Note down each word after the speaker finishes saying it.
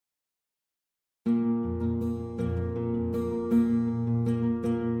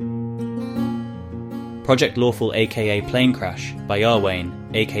Project Lawful aka Planecrash by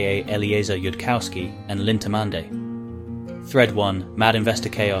Yarwain aka Eliezer Yudkowsky and Lintamande. Thread 1, Mad Investor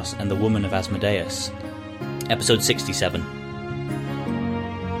Chaos and the Woman of Asmodeus. Episode 67.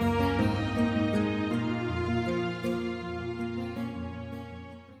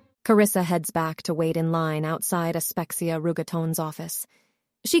 Carissa heads back to wait in line outside Aspexia Rugaton's office.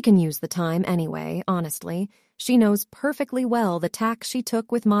 She can use the time anyway, honestly. She knows perfectly well the tack she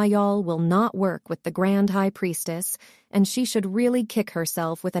took with Mayal will not work with the Grand High Priestess, and she should really kick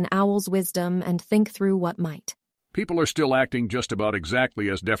herself with an owl's wisdom and think through what might. People are still acting just about exactly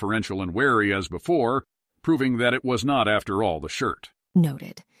as deferential and wary as before, proving that it was not, after all, the shirt.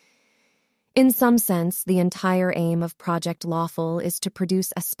 Noted. In some sense, the entire aim of Project Lawful is to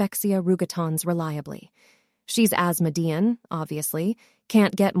produce Aspexia Rugatons reliably. She's Asmodean, obviously,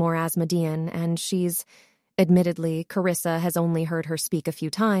 can't get more Asmodean, and she's... Admittedly, Carissa has only heard her speak a few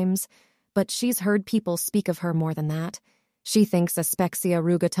times, but she's heard people speak of her more than that. She thinks Aspexia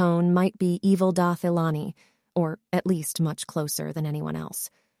Rugaton might be Evil Dath Ilani, or at least much closer than anyone else.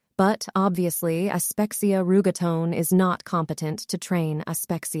 But, obviously, Aspexia Rugaton is not competent to train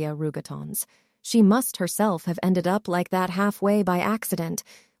Aspexia Rugatons. She must herself have ended up like that halfway by accident,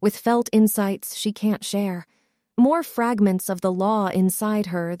 with felt insights she can't share. More fragments of the law inside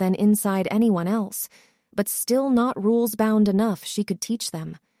her than inside anyone else, but still not rules-bound enough she could teach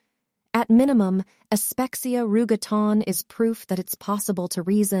them. At minimum, Aspexia Rugaton is proof that it's possible to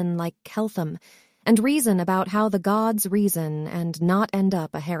reason like Keltham, and reason about how the gods reason and not end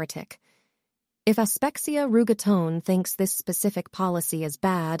up a heretic. If Aspexia Rugaton thinks this specific policy is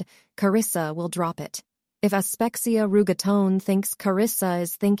bad, Carissa will drop it. If Aspexia Rugaton thinks Carissa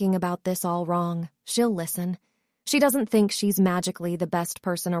is thinking about this all wrong, she'll listen. She doesn't think she's magically the best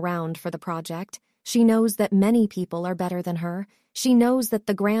person around for the project. She knows that many people are better than her. She knows that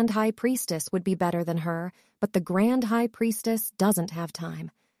the Grand High Priestess would be better than her, but the Grand High Priestess doesn't have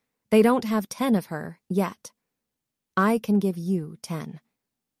time. They don't have 10 of her, yet. I can give you 10.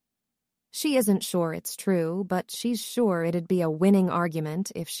 She isn't sure it's true, but she's sure it'd be a winning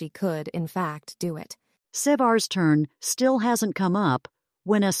argument if she could, in fact, do it. Sevar's turn still hasn't come up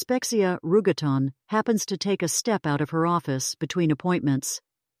when Aspexia Rugaton happens to take a step out of her office between appointments.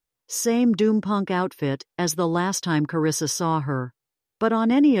 Same doompunk outfit as the last time Carissa saw her, but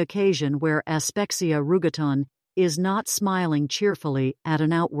on any occasion where Aspexia Rugaton is not smiling cheerfully at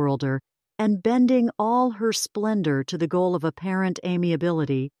an outworlder and bending all her splendor to the goal of apparent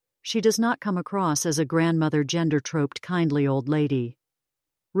amiability, she does not come across as a grandmother gender-troped kindly old lady.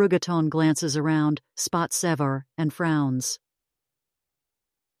 Rugaton glances around, spots Sevar, and frowns.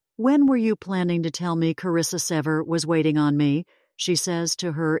 "When were you planning to tell me Carissa Sevar was waiting on me?" she says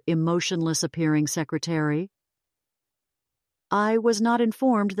to her emotionless-appearing secretary. "I was not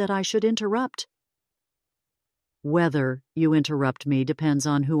informed that I should interrupt." "Whether you interrupt me depends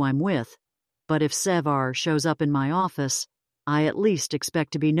on who I'm with, but if Sevar shows up in my office, I at least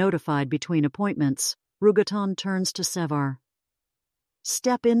expect to be notified between appointments." Rugaton turns to Sevar.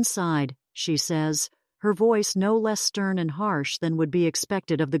 "Step inside," she says, her voice no less stern and harsh than would be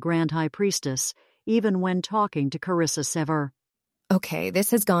expected of the Grand High Priestess, even when talking to Carissa Sevar. Okay,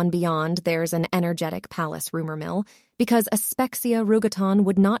 this has gone beyond there's an energetic palace rumor mill, because Aspexia Rugaton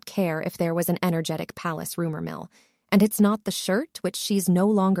would not care if there was an energetic palace rumor mill, and it's not the shirt which she's no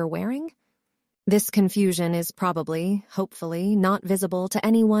longer wearing? This confusion is probably, hopefully, not visible to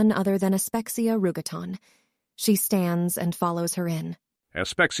anyone other than Aspexia Rugaton. She stands and follows her in.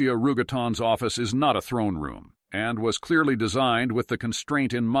 Aspexia Rugaton's office is not a throne room, and was clearly designed with the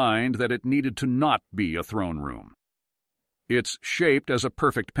constraint in mind that it needed to not be a throne room. It's shaped as a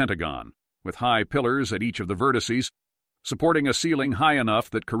perfect pentagon, with high pillars at each of the vertices, supporting a ceiling high enough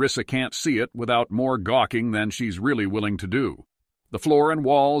that Carissa can't see it without more gawking than she's really willing to do. The floor and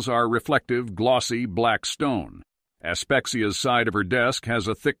walls are reflective, glossy black stone. Aspexia's side of her desk has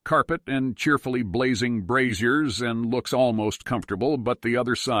a thick carpet and cheerfully blazing braziers and looks almost comfortable, but the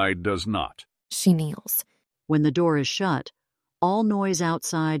other side does not. She kneels. When the door is shut, all noise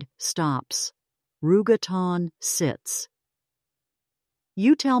outside stops. Rugaton sits.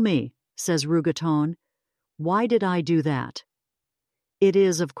 "You tell me," says Rugaton, "why did I do that?" It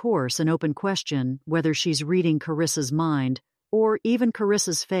is, of course, an open question whether she's reading Carissa's mind, or even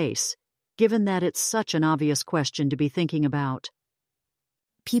Carissa's face, given that it's such an obvious question to be thinking about.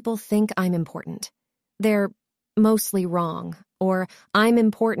 People think I'm important. They're mostly wrong, or I'm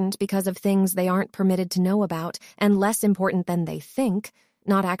important because of things they aren't permitted to know about, and less important than they think,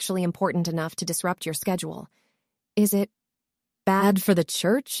 not actually important enough to disrupt your schedule. Is it bad for the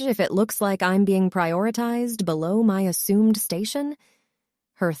church if it looks like I'm being prioritized below my assumed station?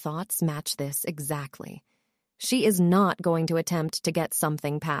 Her thoughts match this exactly. She is not going to attempt to get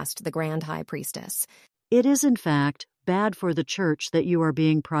something past the Grand High Priestess. It is, in fact, bad for the church that you are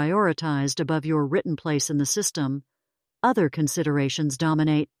being prioritized above your written place in the system. Other considerations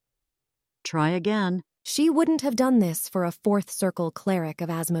dominate. Try again. She wouldn't have done this for a fourth circle cleric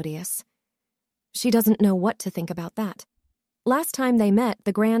of Asmodeus. She doesn't know what to think about that. Last time they met,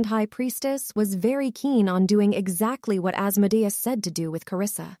 the Grand High Priestess was very keen on doing exactly what Asmodeus said to do with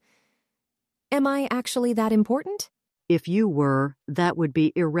Carissa. Am I actually that important? If you were, that would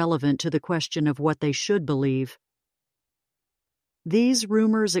be irrelevant to the question of what they should believe. These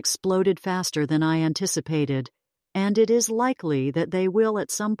rumors exploded faster than I anticipated, and it is likely that they will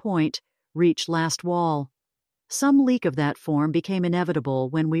at some point reach Last Wall. Some leak of that form became inevitable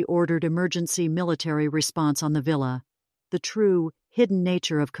when we ordered emergency military response on the villa. The true, hidden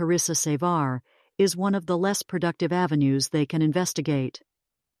nature of Carissa Sevar is one of the less productive avenues they can investigate.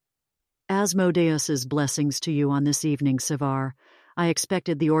 Asmodeus's blessings to you on this evening, Sevar. I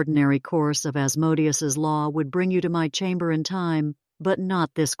expected the ordinary course of Asmodeus's law would bring you to my chamber in time, but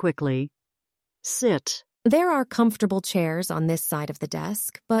not this quickly. Sit. There are comfortable chairs on this side of the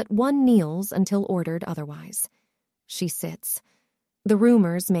desk, but one kneels until ordered otherwise. She sits. The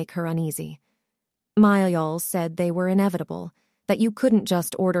rumors make her uneasy. Mayal said they were inevitable, that you couldn't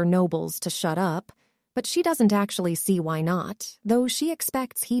just order nobles to shut up, but she doesn't actually see why not, though she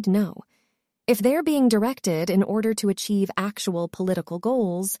expects he'd know. If they're being directed in order to achieve actual political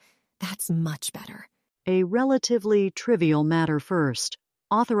goals, that's much better. A relatively trivial matter first.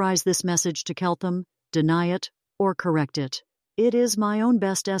 Authorize this message to Keltham, deny it, or correct it. It is my own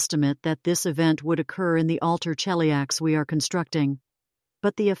best estimate that this event would occur in the altar cheliacs we are constructing.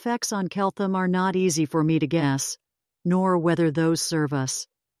 But the effects on Keltham are not easy for me to guess, nor whether those serve us.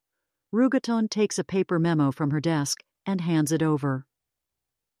 Rugaton takes a paper memo from her desk and hands it over.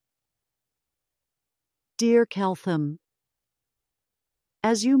 Dear Keltham,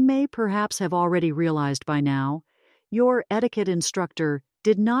 as you may perhaps have already realized by now, your etiquette instructor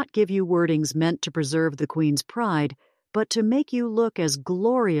did not give you wordings meant to preserve the Queen's pride, but to make you look as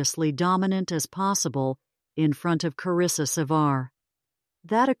gloriously dominant as possible in front of Carissa Sevar.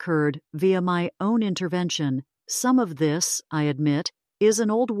 That occurred via my own intervention. Some of this, I admit, is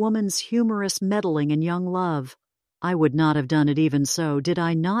an old woman's humorous meddling in young love. I would not have done it even so did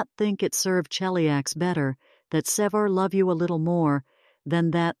I not think it served Cheliax better that Sevar love you a little more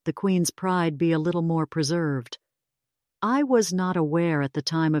than that the Queen's pride be a little more preserved. I was not aware at the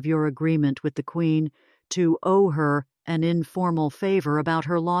time of your agreement with the Queen to owe her an informal favor about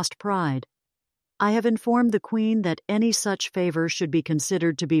her lost pride. I have informed the Queen that any such favor should be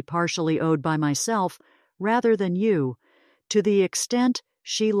considered to be partially owed by myself rather than you, to the extent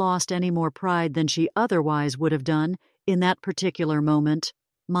she lost any more pride than she otherwise would have done in that particular moment.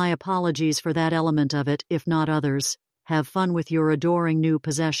 My apologies for that element of it, if not others. Have fun with your adoring new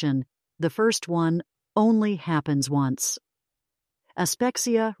possession. The first one only happens once.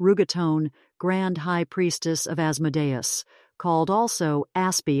 Aspexia Rugaton, Grand High Priestess of Asmodeus, called also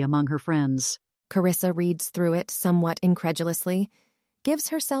Aspie among her friends. Carissa reads through it somewhat incredulously, gives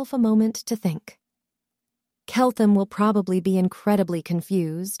herself a moment to think. Keltham will probably be incredibly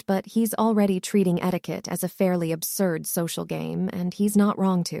confused, but he's already treating etiquette as a fairly absurd social game, and he's not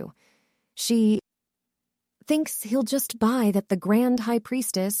wrong to. She thinks he'll just buy that the Grand High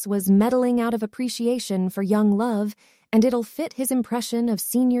Priestess was meddling out of appreciation for young love, and it'll fit his impression of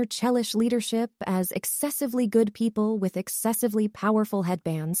senior Chelish leadership as excessively good people with excessively powerful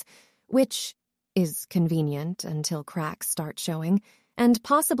headbands, which is convenient until cracks start showing, and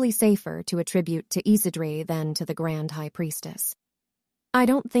possibly safer to attribute to Isidre than to the Grand High Priestess. I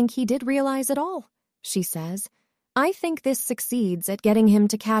don't think he did realize at all, she says. I think this succeeds at getting him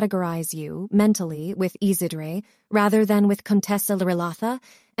to categorize you, mentally, with Isidre, rather than with Contessa Lirilatha,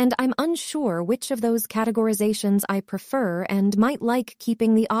 and I'm unsure which of those categorizations I prefer and might like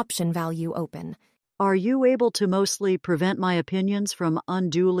keeping the option value open. Are you able to mostly prevent my opinions from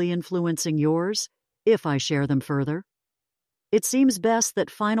unduly influencing yours, if I share them further? It seems best that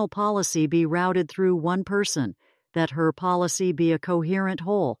final policy be routed through one person, that her policy be a coherent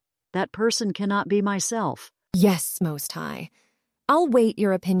whole. That person cannot be myself. Yes, Most High. I'll weight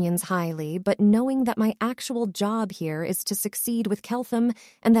your opinions highly, but knowing that my actual job here is to succeed with Keltham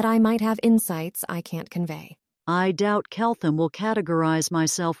and that I might have insights I can't convey. I doubt Keltham will categorize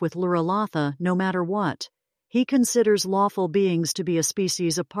myself with Lirilatha no matter what. He considers lawful beings to be a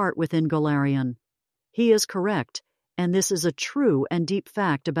species apart within Golarion. He is correct, and this is a true and deep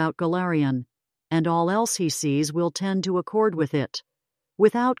fact about Golarion, and all else he sees will tend to accord with it.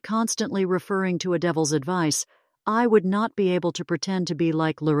 Without constantly referring to a devil's advice, I would not be able to pretend to be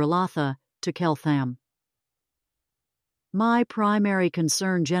like Lurelatha to Keltham. My primary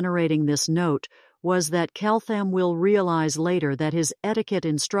concern generating this note was that Keltham will realize later that his etiquette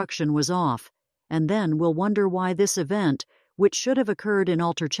instruction was off, and then will wonder why this event, which should have occurred in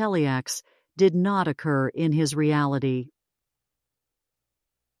Alter Cheliax, did not occur in his reality.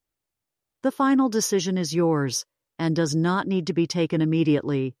 The final decision is yours, and does not need to be taken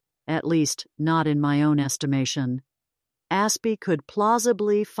immediately, at least not in my own estimation. Aspie could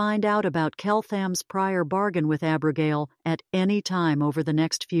plausibly find out about Keltham's prior bargain with Abigail at any time over the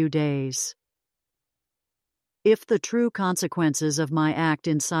next few days. If the true consequences of my act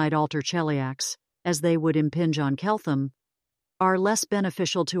inside Alter Cheliax, as they would impinge on Keltham, are less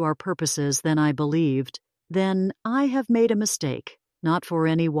beneficial to our purposes than I believed, then I have made a mistake, not for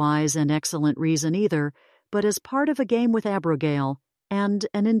any wise and excellent reason either, but as part of a game with Abigail, and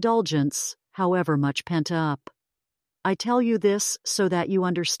an indulgence, however much pent up. I tell you this so that you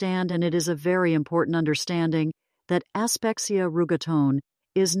understand, and it is a very important understanding, that Aspexia Rugaton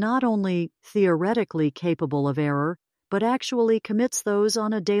is not only theoretically capable of error, but actually commits those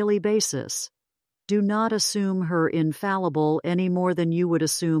on a daily basis. Do not assume her infallible any more than you would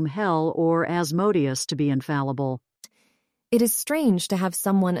assume Hel or Asmodeus to be infallible. It is strange to have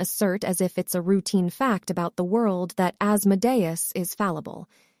someone assert as if it's a routine fact about the world that Asmodeus is fallible.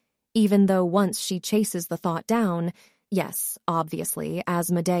 Even though once she chases the thought down, yes, obviously,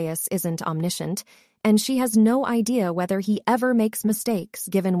 Asmodeus isn't omniscient, and she has no idea whether he ever makes mistakes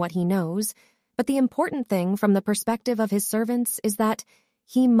given what he knows, but the important thing from the perspective of his servants is that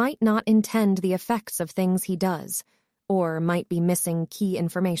he might not intend the effects of things he does, or might be missing key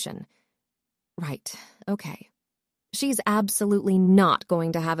information. Right, okay. She's absolutely not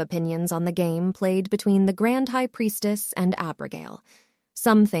going to have opinions on the game played between the Grand High Priestess and Abigail.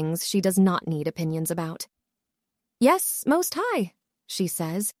 Some things she does not need opinions about. Yes, Most High, she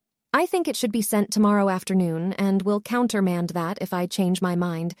says. I think it should be sent tomorrow afternoon, and will countermand that if I change my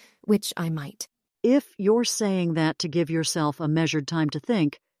mind, which I might. If you're saying that to give yourself a measured time to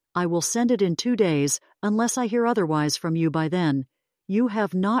think, I will send it in 2 days, unless I hear otherwise from you by then. You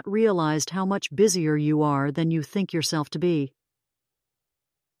have not realized how much busier you are than you think yourself to be.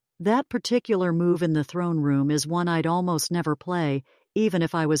 That particular move in the throne room is one I'd almost never play, even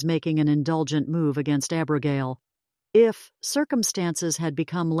if I was making an indulgent move against Abigail. If circumstances had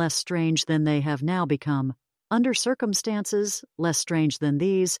become less strange than they have now become, under circumstances less strange than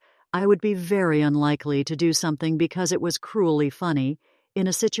these, I would be very unlikely to do something because it was cruelly funny, in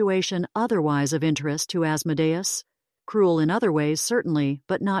a situation otherwise of interest to Asmodeus. Cruel in other ways, certainly,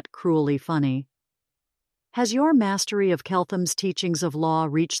 but not cruelly funny. Has your mastery of Keltham's teachings of law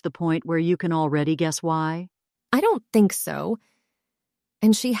reached the point where you can already guess why? I don't think so.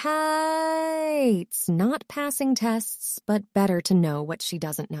 And she hates not passing tests, but better to know what she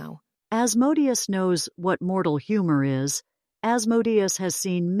doesn't know. Asmodeus knows what mortal humor is. Asmodeus has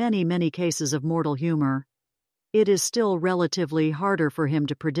seen many, many cases of mortal humor. It is still relatively harder for him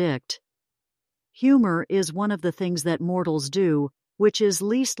to predict. Humor is one of the things that mortals do, which is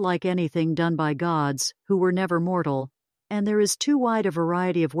least like anything done by gods, who were never mortal, and there is too wide a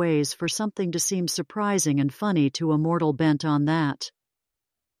variety of ways for something to seem surprising and funny to a mortal bent on that.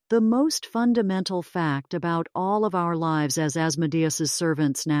 The most fundamental fact about all of our lives as Asmodeus's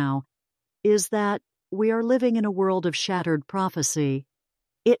servants now is that we are living in a world of shattered prophecy.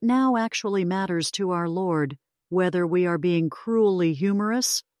 It now actually matters to our Lord whether we are being cruelly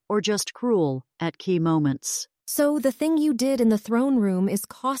humorous or just cruel at key moments. So the thing you did in the throne room is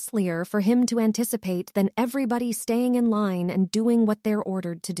costlier for him to anticipate than everybody staying in line and doing what they're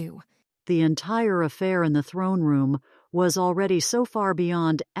ordered to do. The entire affair in the throne room was already so far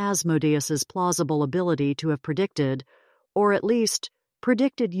beyond Asmodeus's plausible ability to have predicted, or at least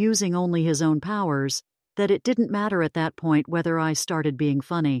predicted using only his own powers, that it didn't matter at that point whether I started being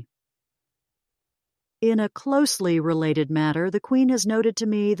funny. In a closely related matter, the Queen has noted to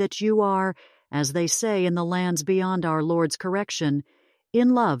me that you are, as they say in the lands beyond our Lord's correction, in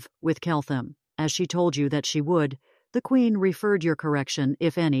love with Keltham, as she told you that she would. The Queen referred your correction,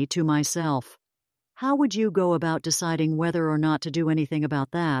 if any, to myself. How would you go about deciding whether or not to do anything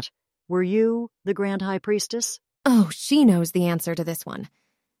about that? Were you the Grand High Priestess? Oh, she knows the answer to this one.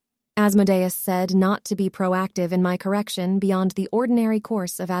 Asmodeus said not to be proactive in my correction beyond the ordinary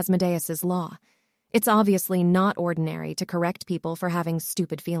course of Asmodeus's law. It's obviously not ordinary to correct people for having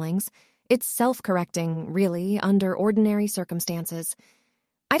stupid feelings. It's self-correcting, really, under ordinary circumstances.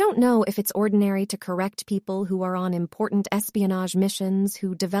 I don't know if it's ordinary to correct people who are on important espionage missions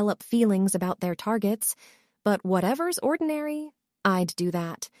who develop feelings about their targets, but whatever's ordinary, I'd do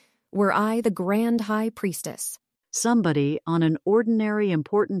that, were I the Grand High Priestess. Somebody on an ordinary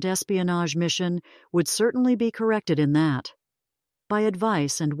important espionage mission would certainly be corrected in that. By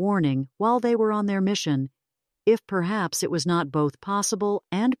advice and warning while they were on their mission, if perhaps it was not both possible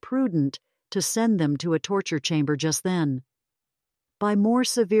and prudent to send them to a torture chamber just then. By more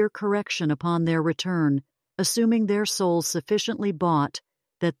severe correction upon their return, assuming their souls sufficiently bought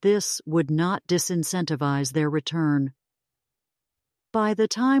that this would not disincentivize their return. By the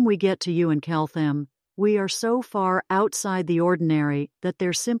time we get to you and Keltham, we are so far outside the ordinary that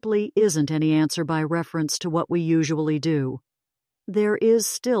there simply isn't any answer by reference to what we usually do. There is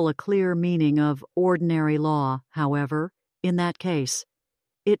still a clear meaning of ordinary law, however, in that case.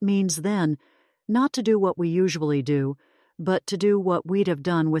 It means then not to do what we usually do, but to do what we'd have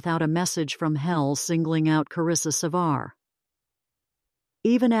done without a message from hell singling out Carissa Savar.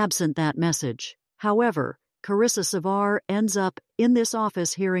 Even absent that message, however, Carissa Savar ends up in this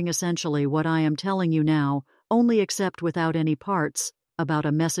office hearing essentially what I am telling you now, only except without any parts about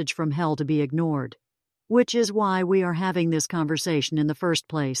a message from hell to be ignored, which is why we are having this conversation in the first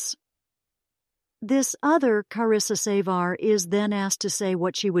place. This other Carissa Savar is then asked to say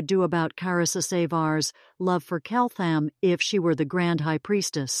what she would do about Carissa Savar's love for Keltham if she were the Grand High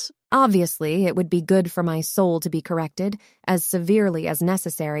Priestess. Obviously, it would be good for my soul to be corrected, as severely as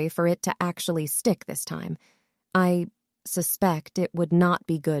necessary for it to actually stick this time. I suspect it would not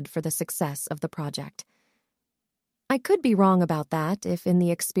be good for the success of the project. I could be wrong about that if, in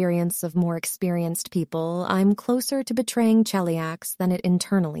the experience of more experienced people, I'm closer to betraying Cheliax than it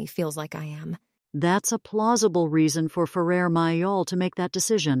internally feels like I am. That's a plausible reason for Ferrer Mayol to make that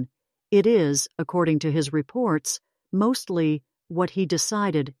decision. It is, according to his reports, mostly what he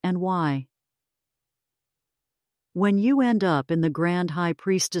decided and why. When you end up in the Grand High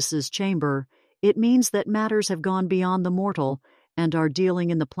Priestess's chamber, it means that matters have gone beyond the mortal and are dealing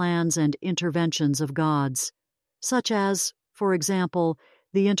in the plans and interventions of gods, such as, for example,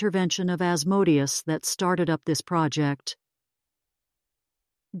 the intervention of Asmodeus that started up this project.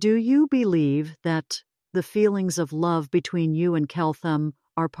 Do you believe that the feelings of love between you and Keltham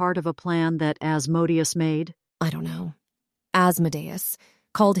are part of a plan that Asmodeus made? I don't know. Asmodeus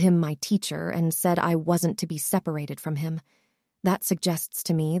called him my teacher and said I wasn't to be separated from him. That suggests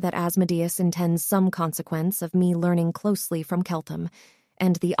to me that Asmodeus intends some consequence of me learning closely from Keltham,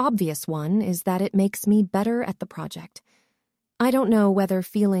 and the obvious one is that it makes me better at the project. I don't know whether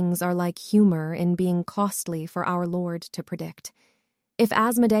feelings are like humor in being costly for our Lord to predict. If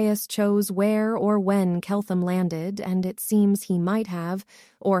Asmodeus chose where or when Keltham landed, and it seems he might have,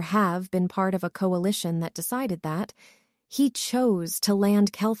 or have been part of a coalition that decided that, he chose to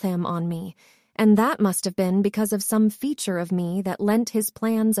land Keltham on me, and that must have been because of some feature of me that lent his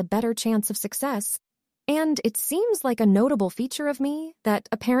plans a better chance of success. And it seems like a notable feature of me that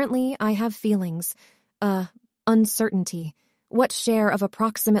apparently I have feelings, uncertainty. What share of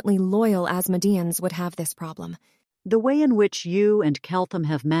approximately loyal Asmodeans would have this problem? The way in which you and Keltham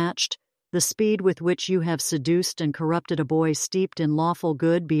have matched, the speed with which you have seduced and corrupted a boy steeped in lawful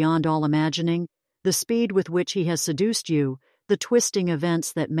good beyond all imagining, the speed with which he has seduced you, the twisting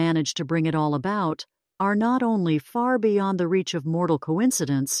events that managed to bring it all about, are not only far beyond the reach of mortal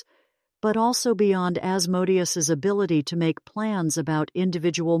coincidence, but also beyond Asmodeus's ability to make plans about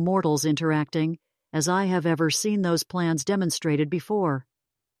individual mortals interacting, as I have ever seen those plans demonstrated before.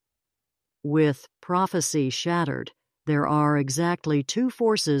 With prophecy shattered, there are exactly two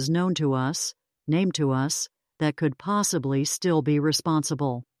forces named to us, that could possibly still be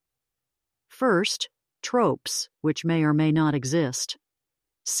responsible. First, tropes, which may or may not exist.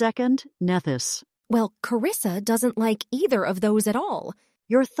 Second, Nethys. Well, Carissa doesn't like either of those at all.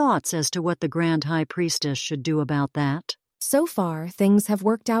 Your thoughts as to what the Grand High Priestess should do about that? So far, things have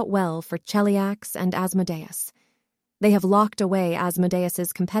worked out well for Cheliax and Asmodeus. They have locked away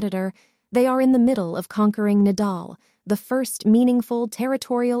Asmodeus's competitor. They are in the middle of conquering Nidal, the first meaningful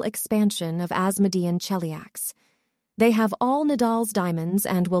territorial expansion of Asmodean Cheliax. They have all Nidal's diamonds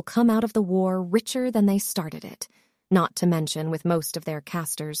and will come out of the war richer than they started it, not to mention with most of their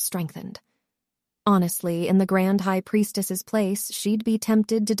casters strengthened. Honestly, in the Grand High Priestess's place, she'd be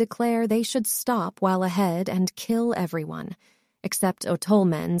tempted to declare they should stop while ahead and kill everyone, except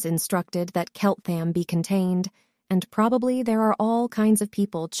Otolmen's instructed that Keltham be contained, and probably there are all kinds of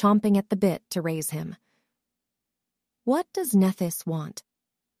people chomping at the bit to raise him. What does Nethys want?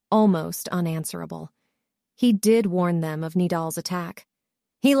 Almost unanswerable. He did warn them of Nidal's attack.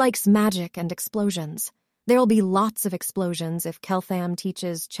 He likes magic and explosions. There'll be lots of explosions if Keltham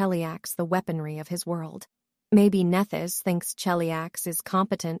teaches Cheliax the weaponry of his world. Maybe Nethys thinks Cheliax is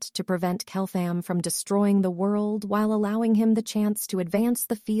competent to prevent Keltham from destroying the world while allowing him the chance to advance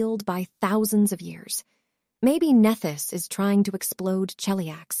the field by thousands of years. Maybe Nethys is trying to explode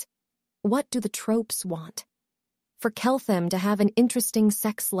Cheliax. What do the tropes want? For Keltham to have an interesting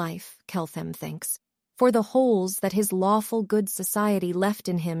sex life, Keltham thinks. For the holes that his lawful good society left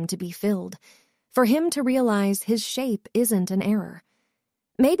in him to be filled. For him to realize his shape isn't an error.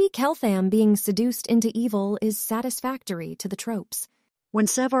 Maybe Keltham being seduced into evil is satisfactory to the tropes. When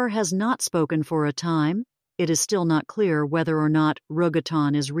Sevar has not spoken for a time, it is still not clear whether or not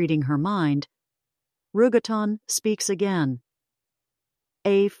Rugaton is reading her mind. Rugaton speaks again.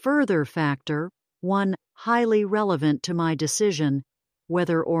 A further factor, one highly relevant to my decision,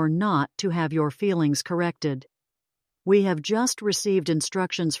 whether or not to have your feelings corrected. We have just received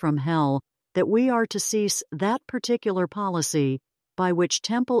instructions from Hell that we are to cease that particular policy by which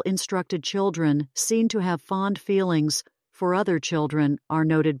temple-instructed children seen to have fond feelings for other children are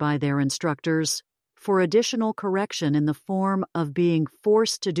noted by their instructors for additional correction in the form of being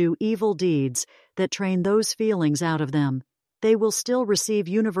forced to do evil deeds that train those feelings out of them. They will still receive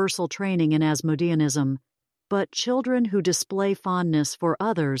universal training in Asmodeanism, but children who display fondness for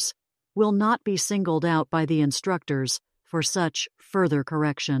others will not be singled out by the instructors for such further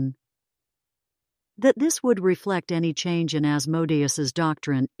correction. That this would reflect any change in Asmodeus's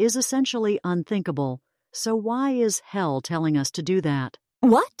doctrine is essentially unthinkable, so why is Hell telling us to do that?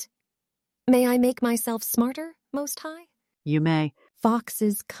 What? May I make myself smarter, Most High? You may. Fox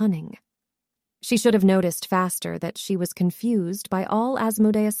is cunning. She should have noticed faster that she was confused by all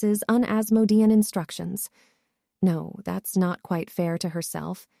Asmodeus's un-Asmodean instructions. No, that's not quite fair to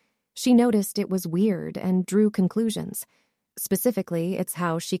herself. She noticed it was weird and drew conclusions. Specifically, it's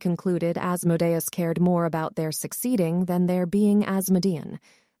how she concluded Asmodeus cared more about their succeeding than their being Asmodean.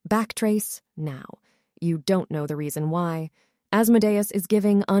 Backtrace now. You don't know the reason why. Asmodeus is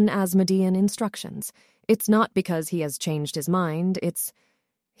giving un-Asmodean instructions. It's not because he has changed his mind, it's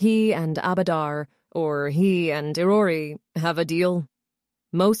he and Abadar, or he and Irori, have a deal.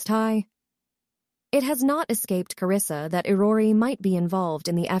 Most High. It has not escaped Carissa that Irori might be involved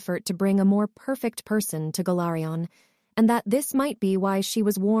in the effort to bring a more perfect person to Golarion, and that this might be why she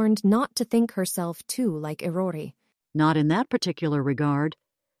was warned not to think herself too like Irori. Not in that particular regard.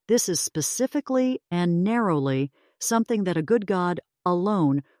 This is specifically and narrowly something that a good god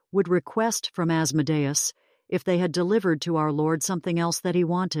alone would request from Asmodeus if they had delivered to our Lord something else that he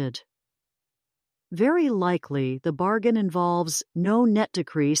wanted. Very likely the bargain involves no net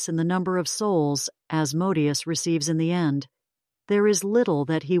decrease in the number of souls Asmodeus receives in the end. There is little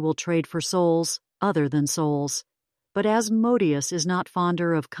that he will trade for souls other than souls. But Asmodeus is not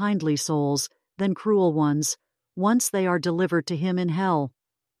fonder of kindly souls than cruel ones, once they are delivered to him in hell.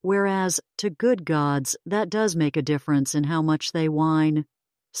 Whereas to good gods that does make a difference in how much they whine.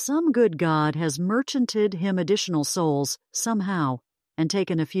 Some good god has merchanted him additional souls, somehow, and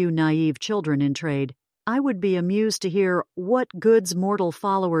taken a few naive children in trade. I would be amused to hear what good's mortal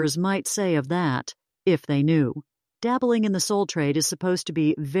followers might say of that, if they knew. Dabbling in the soul trade is supposed to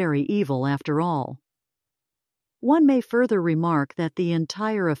be very evil after all. One may further remark that the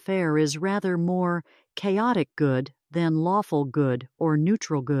entire affair is rather more chaotic good than lawful good or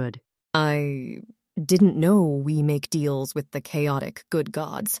neutral good. I didn't know we make deals with the chaotic good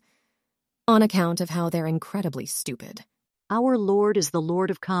gods, on account of how they're incredibly stupid. Our Lord is the Lord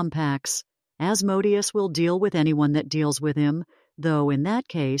of compacts. Asmodeus will deal with anyone that deals with him, though in that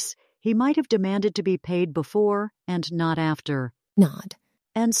case he might have demanded to be paid before and not after. Nod.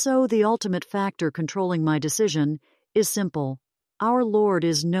 And so the ultimate factor controlling my decision is simple. Our Lord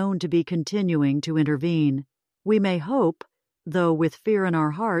is known to be continuing to intervene. We may hope, though with fear in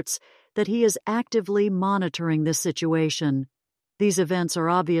our hearts, that he is actively monitoring this situation. These events are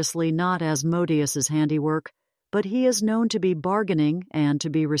obviously not Asmodeus's handiwork, but he is known to be bargaining and to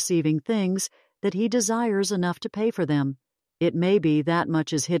be receiving things that he desires enough to pay for them. It may be that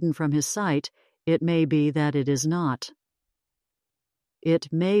much is hidden from his sight, it may be that it is not. It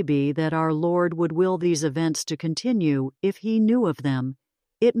may be that our Lord would will these events to continue if he knew of them.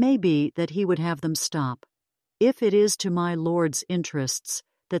 It may be that he would have them stop. If it is to my Lord's interests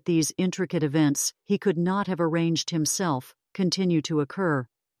that these intricate events he could not have arranged himself continue to occur,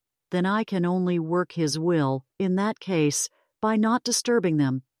 then I can only work his will, in that case, by not disturbing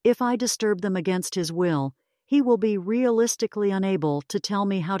them. If I disturb them against his will, he will be realistically unable to tell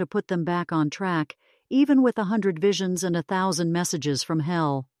me how to put them back on track, even with 100 visions and 1,000 messages from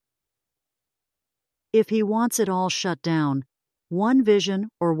hell. If he wants it all shut down, one vision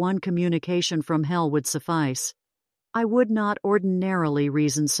or one communication from hell would suffice. I would not ordinarily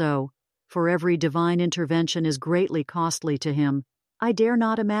reason so, for every divine intervention is greatly costly to him. I dare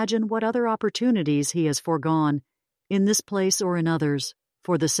not imagine what other opportunities he has foregone, in this place or in others,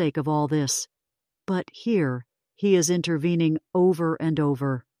 for the sake of all this. But here, he is intervening over and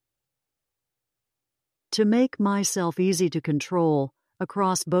over. To make myself easy to control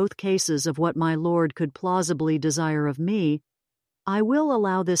across both cases of what my lord could plausibly desire of me, I will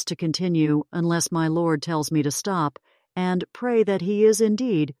allow this to continue unless my lord tells me to stop, and pray that he is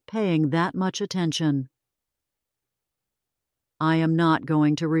indeed paying that much attention. I am not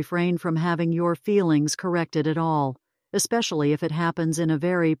going to refrain from having your feelings corrected at all, especially if it happens in a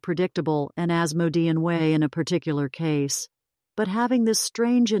very predictable and Asmodean way in a particular case. But having this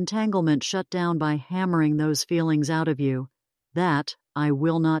strange entanglement shut down by hammering those feelings out of you, that I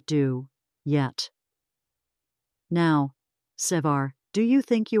will not do, yet. Now, Sevar, do you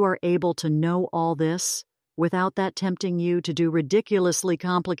think you are able to know all this, without that tempting you to do ridiculously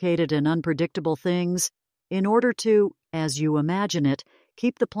complicated and unpredictable things, in order to, as you imagine it,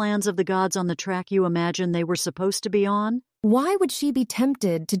 keep the plans of the gods on the track you imagine they were supposed to be on? Why would she be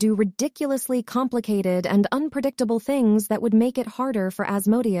tempted to do ridiculously complicated and unpredictable things that would make it harder for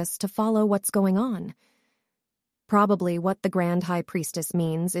Asmodeus to follow what's going on? Probably what the Grand High Priestess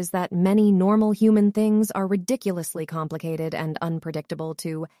means is that many normal human things are ridiculously complicated and unpredictable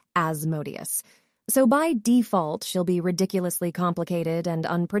to Asmodeus. So by default, she'll be ridiculously complicated and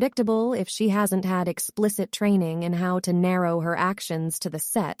unpredictable if she hasn't had explicit training in how to narrow her actions to the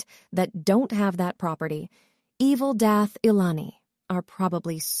set that don't have that property. Evil Dath Ilani are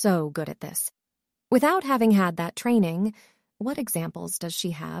probably so good at this. Without having had that training, what examples does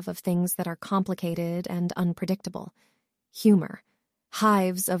she have of things that are complicated and unpredictable? Humor,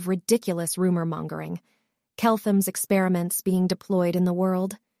 hives of ridiculous rumor-mongering, Keltham's experiments being deployed in the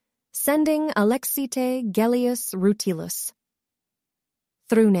world, sending Alexite Gellius Rutilus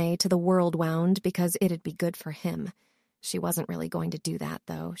Thrune to the world wound because it'd be good for him. She wasn't really going to do that,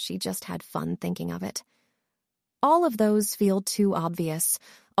 though. She just had fun thinking of it. All of those feel too obvious.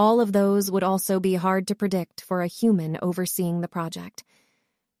 All of those would also be hard to predict for a human overseeing the project.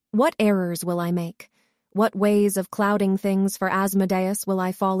 What errors will I make? What ways of clouding things for Asmodeus will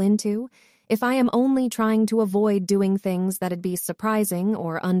I fall into if I am only trying to avoid doing things that'd be surprising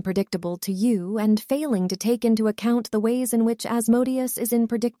or unpredictable to you and failing to take into account the ways in which Asmodeus is in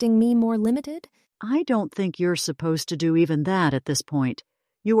predicting me more limited? I don't think you're supposed to do even that at this point.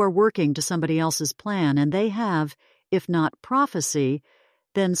 You are working to somebody else's plan, and they have, if not prophecy,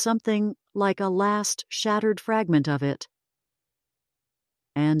 then something like a last shattered fragment of it.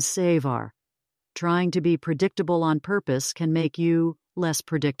 And Sevar, trying to be predictable on purpose can make you less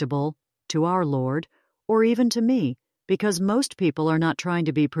predictable to our Lord, or even to me, because most people are not trying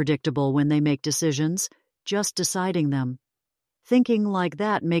to be predictable when they make decisions, just deciding them. Thinking like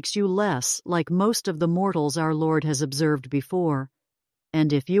that makes you less like most of the mortals our Lord has observed before.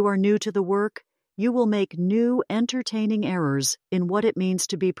 And if you are new to the work, you will make new, entertaining errors in what it means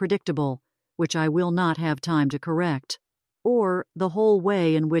to be predictable, which I will not have time to correct, or the whole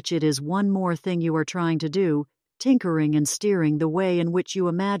way in which it is one more thing you are trying to do, tinkering and steering the way in which you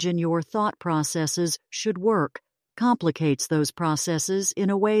imagine your thought processes should work, complicates those processes in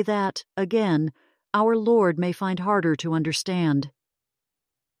a way that, again, our Lord may find harder to understand.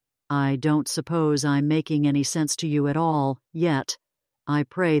 I don't suppose I'm making any sense to you at all, yet. I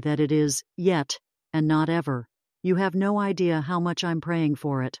pray that it is yet and not ever. You have no idea how much I'm praying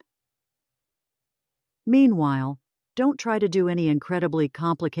for it. Meanwhile, don't try to do any incredibly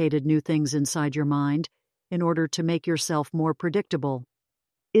complicated new things inside your mind in order to make yourself more predictable.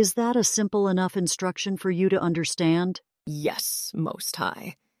 Is that a simple enough instruction for you to understand? Yes, Most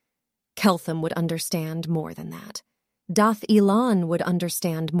High. Keltham would understand more than that. Dath Ilan would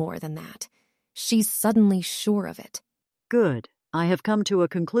understand more than that. She's suddenly sure of it. Good. I have come to a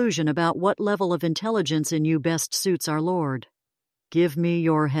conclusion about what level of intelligence in you best suits our Lord. Give me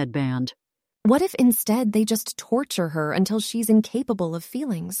your headband. What if instead they just torture her until she's incapable of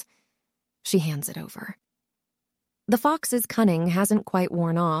feelings? She hands it over. The fox's cunning hasn't quite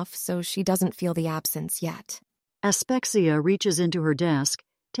worn off, so she doesn't feel the absence yet. Aspexia reaches into her desk,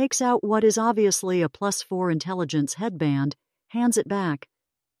 takes out what is obviously a +4 intelligence headband, hands it back.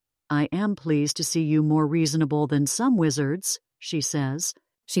 I am pleased to see you more reasonable than some wizards, she says.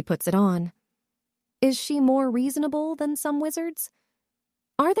 She puts it on. Is she more reasonable than some wizards?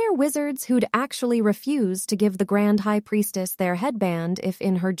 Are there wizards who'd actually refuse to give the Grand High Priestess their headband if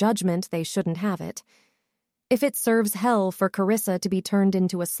in her judgment they shouldn't have it? If it serves hell for Carissa to be turned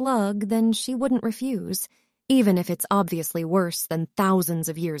into a slug, then she wouldn't refuse, even if it's obviously worse than thousands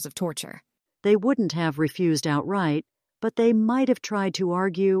of years of torture. They wouldn't have refused outright, but they might have tried to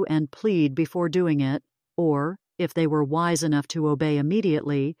argue and plead before doing it, or, if they were wise enough to obey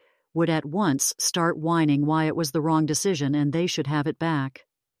immediately, would at once start whining why it was the wrong decision and they should have it back.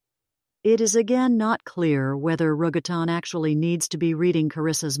 It is again not clear whether Rugaton actually needs to be reading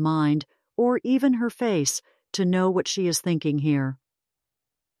Carissa's mind, or even her face, to know what she is thinking here.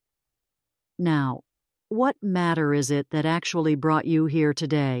 Now, what matter is it that actually brought you here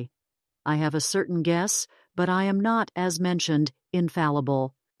today? I have a certain guess, but I am not, as mentioned,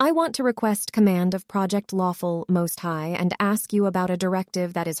 infallible. I want to request command of Project Lawful Most High and ask you about a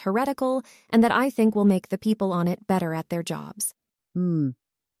directive that is heretical and that I think will make the people on it better at their jobs.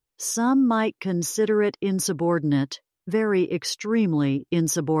 Some might consider it insubordinate, very extremely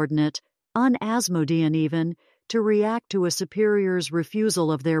insubordinate, un-Asmodean even, to react to a superior's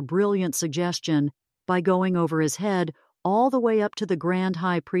refusal of their brilliant suggestion by going over his head all the way up to the Grand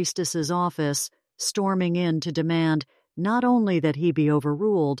High Priestess's office, storming in to demand not only that he be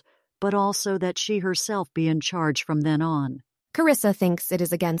overruled, but also that she herself be in charge from then on. Carissa thinks it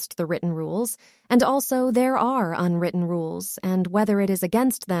is against the written rules, and also there are unwritten rules, and whether it is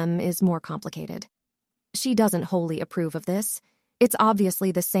against them is more complicated. She doesn't wholly approve of this. It's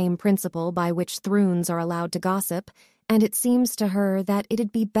obviously the same principle by which Throons are allowed to gossip, and it seems to her that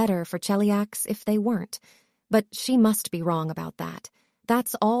it'd be better for Cheliax if they weren't. But she must be wrong about that.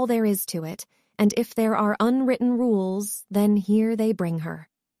 That's all there is to it, and if there are unwritten rules, then here they bring her.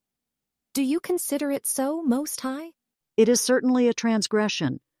 Do you consider it so, Most High? It is certainly a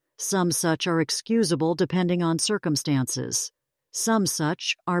transgression. Some such are excusable depending on circumstances. Some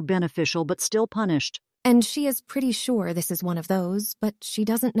such are beneficial but still punished. And she is pretty sure this is one of those, but she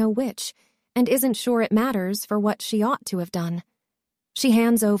doesn't know which, and isn't sure it matters for what she ought to have done. She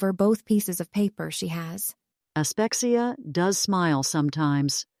hands over both pieces of paper she has. Aspexia does smile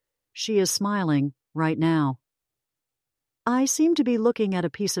sometimes. She is smiling right now. I seem to be looking at a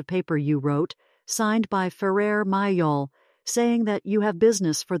piece of paper you wrote, signed by Ferrer Mayol, saying that you have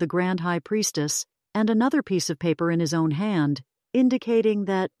business for the Grand High Priestess, and another piece of paper in his own hand, indicating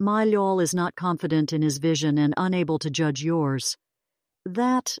that Mayol is not confident in his vision and unable to judge yours.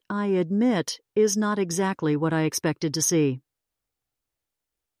 That, I admit, is not exactly what I expected to see.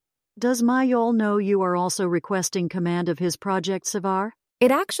 Does Mayol know you are also requesting command of his project, Savar?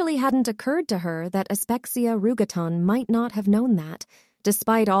 It actually hadn't occurred to her that Aspexia Rugaton might not have known that,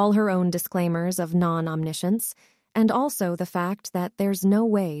 despite all her own disclaimers of non-omniscience, and also the fact that there's no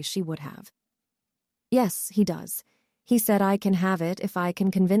way she would have. Yes, he does. He said I can have it if I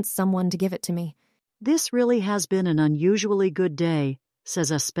can convince someone to give it to me. This really has been an unusually good day, says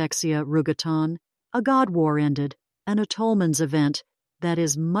Aspexia Rugaton. A god war ended, an Atolman's event that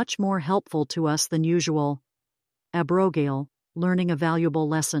is much more helpful to us than usual. Abrogale, learning a valuable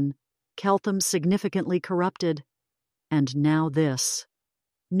lesson. Keltham significantly corrupted. And now this.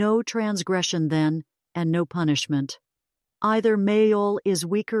 No transgression then, and no punishment. Either Mayol is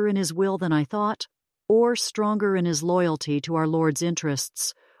weaker in his will than I thought, or stronger in his loyalty to our Lord's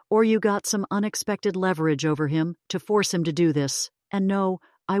interests, or you got some unexpected leverage over him to force him to do this. And no,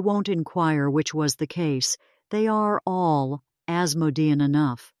 I won't inquire which was the case. They are all Asmodean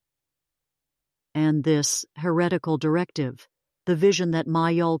enough. And this heretical directive, the vision that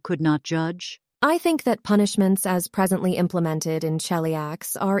Mayol could not judge? I think that punishments as presently implemented in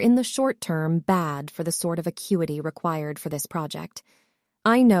Cheliax are in the short term bad for the sort of acuity required for this project.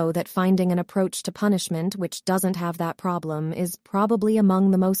 I know that finding an approach to punishment which doesn't have that problem is probably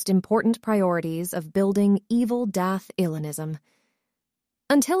among the most important priorities of building evil Dath Ilanism.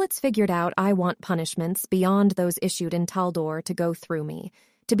 Until it's figured out, I want punishments beyond those issued in Taldor to go through me,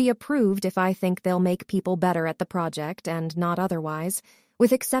 to be approved if I think they'll make people better at the project and not otherwise,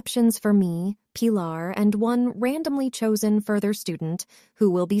 with exceptions for me, Pilar, and one randomly chosen further student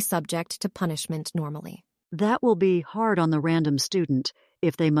who will be subject to punishment normally. That will be hard on the random student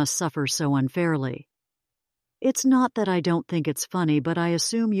if they must suffer so unfairly. It's not that I don't think it's funny, but I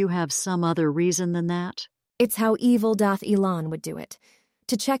assume you have some other reason than that? It's how evil Dath Ilan would do it,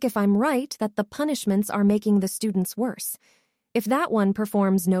 to check if I'm right that the punishments are making the students worse. If that one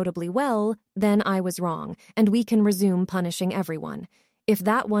performs notably well, then I was wrong, and we can resume punishing everyone. If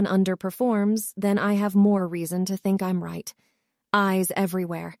that one underperforms, then I have more reason to think I'm right. Eyes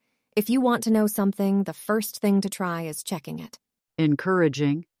everywhere. If you want to know something, the first thing to try is checking it.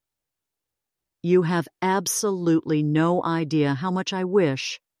 Encouraging. You have absolutely no idea how much I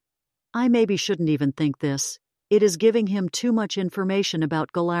wish. I maybe shouldn't even think this. It is giving him too much information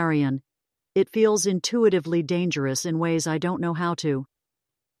about Galarian. It feels intuitively dangerous in ways I don't know how to.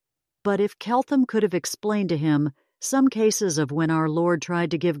 But if Keltham could have explained to him some cases of when our Lord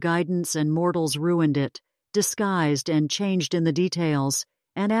tried to give guidance and mortals ruined it, disguised and changed in the details,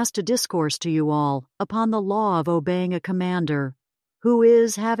 and asked to discourse to you all upon the law of obeying a commander, who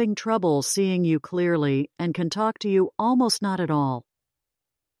is having trouble seeing you clearly and can talk to you almost not at all.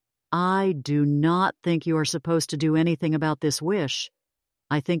 I do not think you are supposed to do anything about this wish.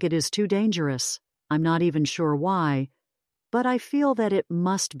 I think it is too dangerous. I'm not even sure why, but I feel that it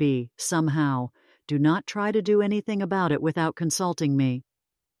must be, somehow. Do not try to do anything about it without consulting me.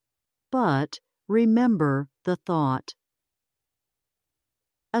 But remember the thought.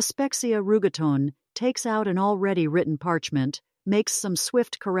 Aspecia rugaton takes out an already written parchment, makes some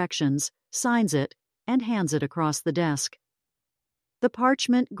swift corrections, signs it, and hands it across the desk. The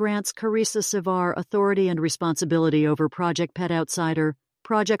parchment grants Carissa Sivar authority and responsibility over Project Pet Outsider,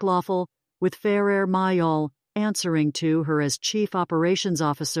 Project Lawful, with Ferrer Mayol answering to her as Chief Operations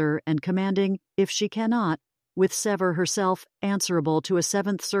Officer and commanding, if she cannot, with Sever herself answerable to a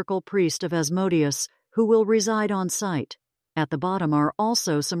Seventh Circle priest of Asmodeus, who will reside on site. At the bottom are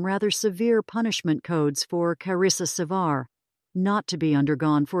also some rather severe punishment codes for Carissa Sivar, not to be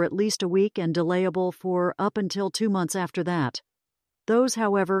undergone for at least a week and delayable for up until 2 months after that. Those,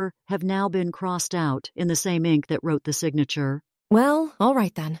 however, have now been crossed out in the same ink that wrote the signature. Well, all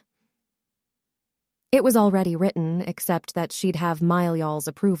right then. It was already written, except that she'd have Mylial's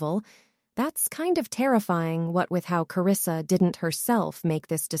approval. That's kind of terrifying, what with how Carissa didn't herself make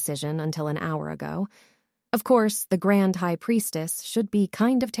this decision until an hour ago. Of course, the Grand High Priestess should be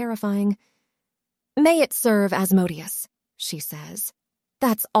kind of terrifying. "May it serve Asmodeus," she says.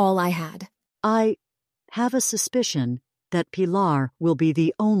 "That's all I had." I have a suspicion that Pilar will be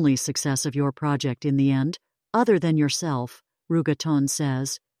the only success of your project in the end, other than yourself, Rugaton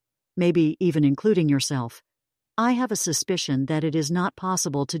says. Maybe even including yourself. I have a suspicion that it is not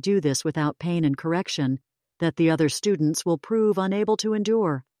possible to do this without pain and correction, that the other students will prove unable to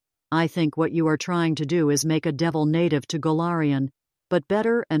endure. I think what you are trying to do is make a devil native to Golarion, but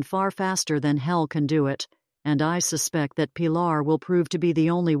better and far faster than hell can do it, and I suspect that Pilar will prove to be the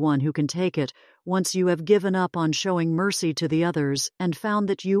only one who can take it once you have given up on showing mercy to the others and found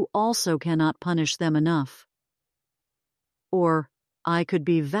that you also cannot punish them enough. Or I could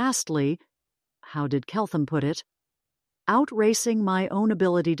be vastly, how did Keltham put it, outracing my own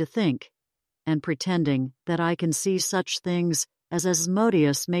ability to think, and pretending that I can see such things as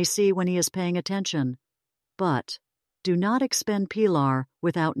Asmodeus may see when he is paying attention. But do not expend Pilar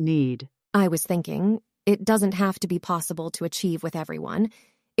without need. I was thinking, it doesn't have to be possible to achieve with everyone.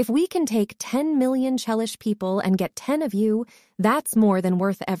 If we can take 10 million Chelish people and get 10 of you, that's more than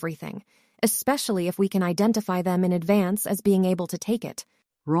worth everything, especially if we can identify them in advance as being able to take it.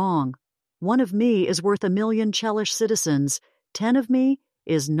 Wrong. 1 of me is worth 1 million Chelish citizens. 10 of me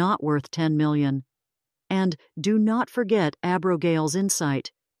is not worth 10 million. And do not forget Abrogale's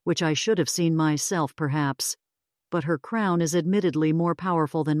insight, which I should have seen myself perhaps. But her crown is admittedly more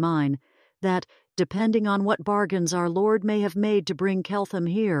powerful than mine, that, depending on what bargains our Lord may have made to bring Keltham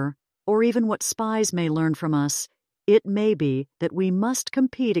here, or even what spies may learn from us, it may be that we must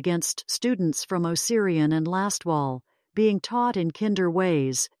compete against students from Osirian and Lastwall, being taught in kinder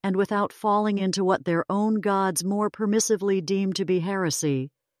ways and without falling into what their own gods more permissively deem to be heresy.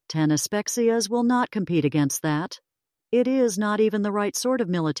 10 Aspexias will not compete against that. It is not even the right sort of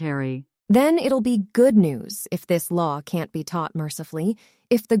military. Then it'll be good news if this law can't be taught mercifully,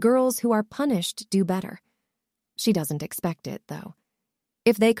 if the girls who are punished do better. She doesn't expect it, though.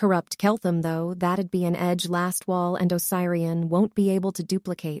 If they corrupt Keltham, though, that'd be an edge Lastwall and Osirian won't be able to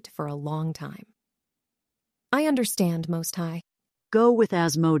duplicate for a long time. I understand, Most High. Go with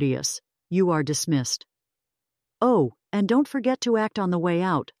Asmodeus. You are dismissed. Oh, and don't forget to act on the way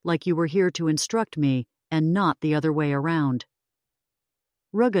out like you were here to instruct me, and not the other way around.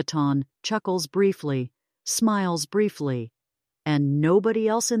 Rugaton chuckles briefly, smiles briefly, and nobody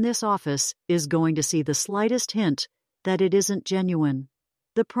else in this office is going to see the slightest hint that it isn't genuine.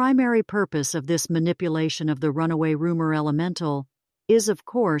 The primary purpose of this manipulation of the runaway rumor elemental is, of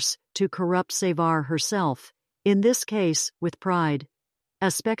course, to corrupt Sevar herself, in this case with pride.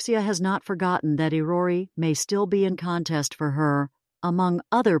 Aspecia has not forgotten that Irori may still be in contest for her, among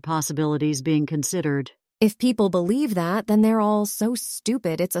other possibilities being considered. If people believe that, then they're all so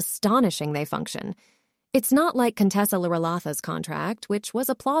stupid it's astonishing they function. It's not like Contessa Liralatha's contract, which was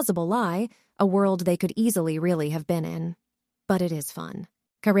a plausible lie, a world they could easily really have been in. But it is fun.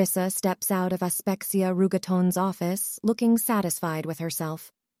 Carissa steps out of Aspecia Rugaton's office, looking satisfied with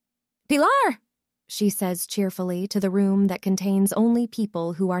herself. "Pilar!" she says cheerfully to the room that contains only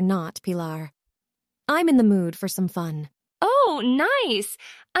people who are not Pilar. "I'm in the mood for some fun." "Oh, nice!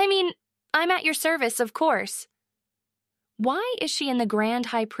 I'm at your service, of course." Why is she in the Grand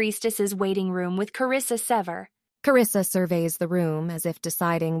High Priestess's waiting room with Carissa Sever? Carissa surveys the room as if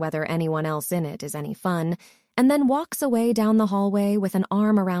deciding whether anyone else in it is any fun, and then walks away down the hallway with an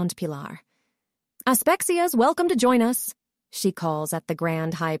arm around Pilar. "Aspexias, welcome to join us." she calls at the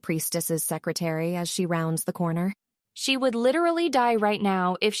Grand High Priestess's secretary as she rounds the corner. She would literally die right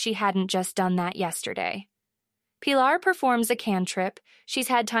now if she hadn't just done that yesterday. Pilar performs a cantrip. She's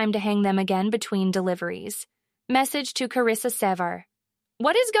had time to hang them again between deliveries. Message to Carissa Sevar.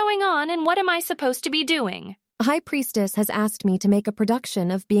 What is going on and what am I supposed to be doing? High Priestess has asked me to make a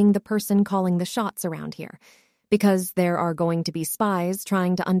production of being the person calling the shots around here, because there are going to be spies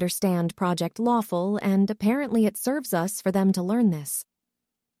trying to understand Project Lawful, and apparently it serves us for them to learn this.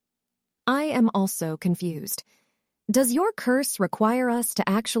 I am also confused. Does your curse require us to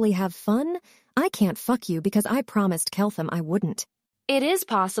actually have fun? I can't fuck you because I promised Keltham I wouldn't. It is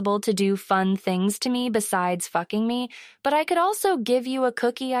possible to do fun things to me besides fucking me, but I could also give you a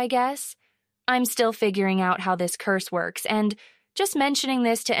cookie, I guess. I'm still figuring out how this curse works, and just mentioning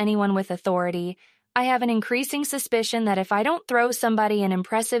this to anyone with authority, I have an increasing suspicion that if I don't throw somebody an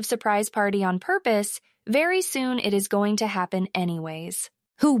impressive surprise party on purpose, very soon it is going to happen anyways.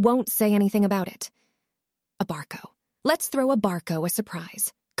 Who won't say anything about it? A Barco. Let's throw a Barco a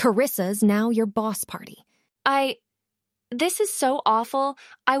surprise. Carissa's now your boss party. This is so awful.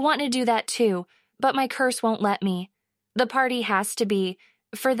 I want to do that too, but my curse won't let me. The party has to be,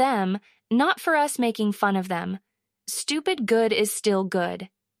 for them, not for us making fun of them. Stupid good is still good.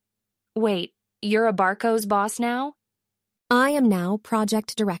 Wait, you're a Barco's boss now? I am now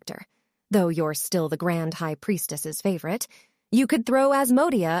project director. Though you're still the Grand High Priestess's favorite, you could throw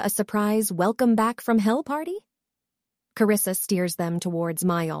Asmodeus a surprise welcome back from hell party? Carissa steers them towards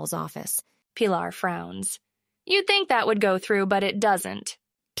Mayal's office. Pilar frowns. You'd think that would go through, but it doesn't.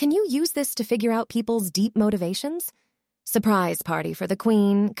 Can you use this to figure out people's deep motivations? Surprise party for the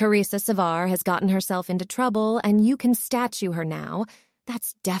Queen. Carissa Sevar has gotten herself into trouble, and you can statue her now.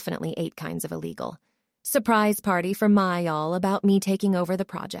 That's definitely 8 kinds of illegal. Surprise party for Mayal about me taking over the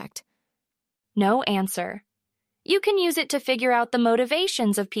project. No answer. You can use it to figure out the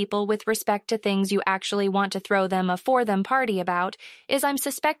motivations of people with respect to things you actually want to throw them a for-them party about, is I'm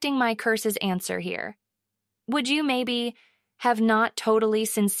suspecting my curse's answer here. Would you maybe have not totally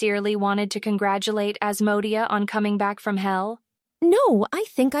sincerely wanted to congratulate Asmodeus on coming back from hell? No, I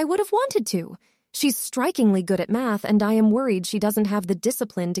think I would have wanted to. She's strikingly good at math, and I am worried she doesn't have the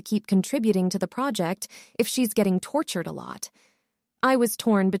discipline to keep contributing to the project if she's getting tortured a lot. I was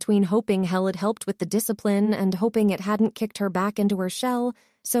torn between hoping hell had helped with the discipline and hoping it hadn't kicked her back into her shell,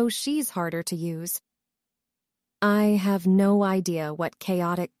 so she's harder to use. I have no idea what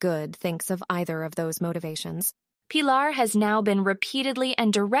chaotic good thinks of either of those motivations. Pilar has now been repeatedly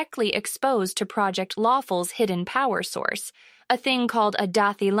and directly exposed to Project Lawful's hidden power source, a thing called a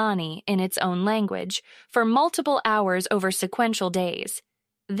Dathilani in its own language, for multiple hours over sequential days.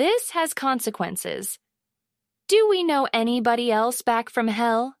 This has consequences. Do we know anybody else back from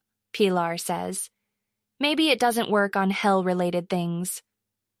hell? Pilar says. Maybe it doesn't work on hell-related things.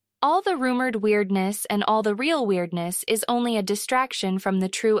 All the rumored weirdness and all the real weirdness is only a distraction from the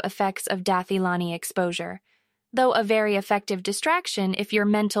true effects of Dathilani exposure, though a very effective distraction if your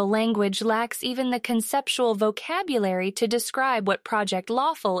mental language lacks even the conceptual vocabulary to describe what Project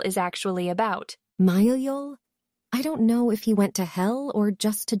Lawful is actually about. Mayal? I don't know if he went to hell or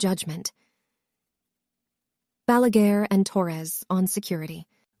just to judgment. Balaguer and Torres on security.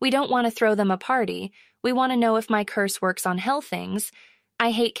 We don't want to throw them a party. We want to know if my curse works on hell things.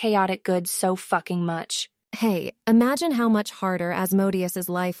 I hate chaotic good so fucking much. Hey, imagine how much harder Asmodeus's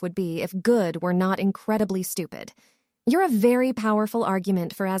life would be if good were not incredibly stupid. You're a very powerful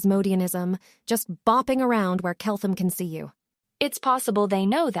argument for Asmodeanism, just bopping around where Keltham can see you. It's possible they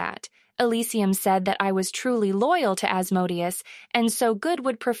know that. Elysium said that I was truly loyal to Asmodeus, and so good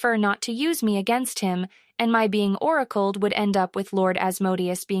would prefer not to use me against him, and my being oracled would end up with Lord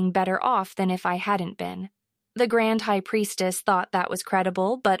Asmodeus being better off than if I hadn't been. The Grand High Priestess thought that was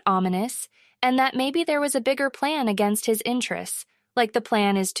credible but ominous, and that maybe there was a bigger plan against his interests, like the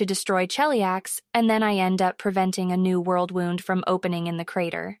plan is to destroy Cheliax, and then I end up preventing a new world wound from opening in the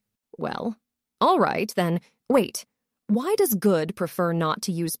crater. Well, all right, then. Wait, why does good prefer not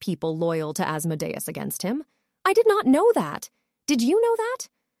to use people loyal to Asmodeus against him? I did not know that. Did you know that?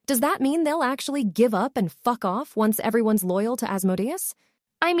 Does that mean they'll actually give up and fuck off once everyone's loyal to Asmodeus?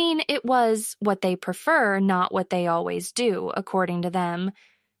 I mean, it was what they prefer, not what they always do, according to them.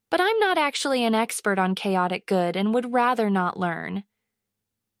 But I'm not actually an expert on chaotic good and would rather not learn.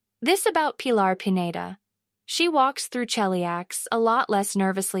 This about Pilar Pineda. She walks through Cheliax a lot less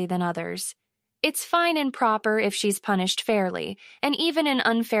nervously than others. It's fine and proper if she's punished fairly, and even an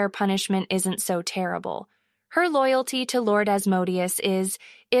unfair punishment isn't so terrible. Her loyalty to Lord Asmodeus is,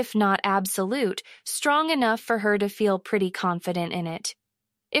 if not absolute, strong enough for her to feel pretty confident in it.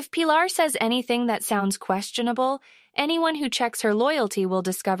 If Pilar says anything that sounds questionable, anyone who checks her loyalty will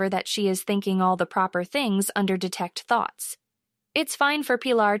discover that she is thinking all the proper things under detect thoughts. It's fine for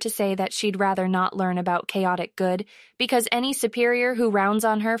Pilar to say that she'd rather not learn about chaotic good, because any superior who rounds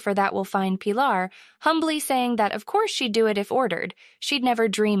on her for that will find Pilar humbly saying that of course she'd do it if ordered. She'd never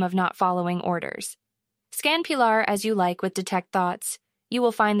dream of not following orders. Scan Pilar as you like with detect thoughts. You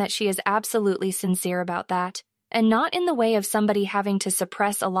will find that she is absolutely sincere about that, and not in the way of somebody having to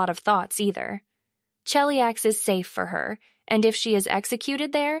suppress a lot of thoughts either. Cheliax is safe for her, and if she is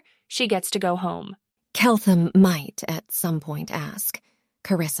executed there, she gets to go home. Keltham might at some point ask,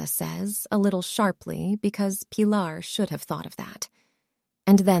 Carissa says, a little sharply, because Pilar should have thought of that.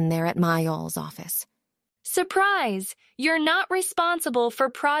 And then they're at Mayol's office. Surprise! You're not responsible for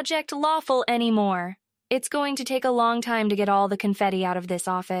Project Lawful anymore. It's going to take a long time to get all the confetti out of this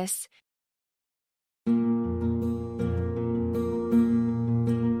office.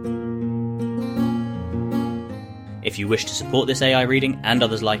 If you wish to support this AI reading and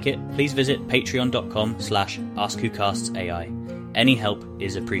others like it, please visit patreon.com/AskWhoCastsAI. Any help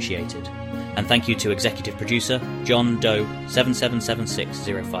is appreciated. And thank you to executive producer John Doe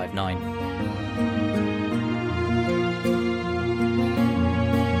 7776059.